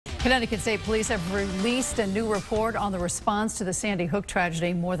Connecticut State Police have released a new report on the response to the Sandy Hook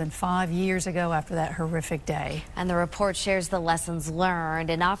tragedy more than 5 years ago after that horrific day. And the report shares the lessons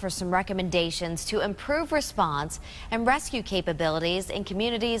learned and offers some recommendations to improve response and rescue capabilities in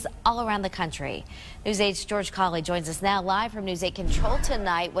communities all around the country. News 8's George Colley joins us now live from News 8 Control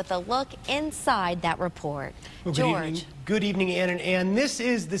tonight with a look inside that report. Well, George. Good evening, Ann and Ann. This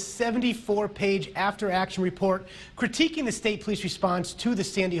is the 74-page after-action report critiquing the state police response to the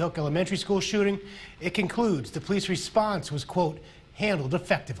Sandy Hook Elementary School shooting. It concludes the police response was, quote, handled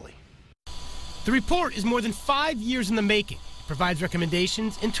effectively. The report is more than 5 years in the making. It provides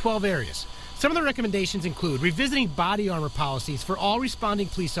recommendations in 12 areas. Some of the recommendations include revisiting body armor policies for all responding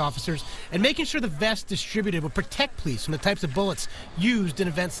police officers and making sure the vests distributed will protect police from the types of bullets used in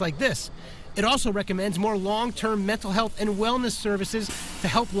events like this. It also recommends more long-term mental health and wellness services to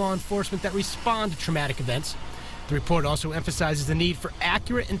help law enforcement that respond to traumatic events. The report also emphasizes the need for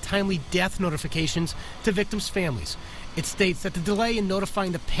accurate and timely death notifications to victims' families. It states that the delay in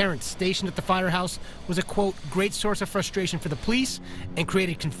notifying the parents stationed at the firehouse was a, quote, great source of frustration for the police and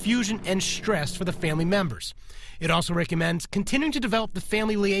created confusion and stress for the family members. It also recommends continuing to develop the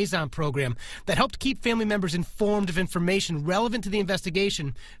family liaison program that helped keep family members informed of information relevant to the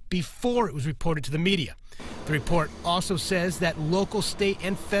investigation before it was reported to the media. The report also says that local, state,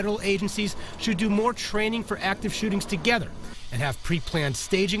 and federal agencies should do more training for active shootings together and have pre-planned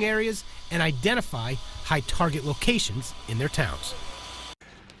staging areas and identify high target locations in their towns.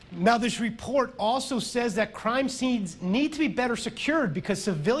 Now, this report also says that crime scenes need to be better secured because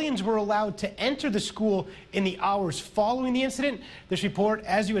civilians were allowed to enter the school in the hours following the incident. This report,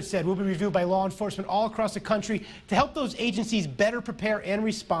 as you had said, will be reviewed by law enforcement all across the country to help those agencies better prepare and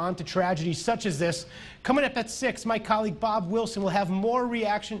respond to tragedies such as this. Coming up at 6, my colleague Bob Wilson will have more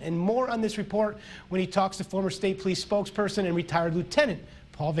reaction and more on this report when he talks to former state police spokesperson and retired Lieutenant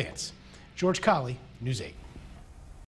Paul Vance. George Colley, News 8.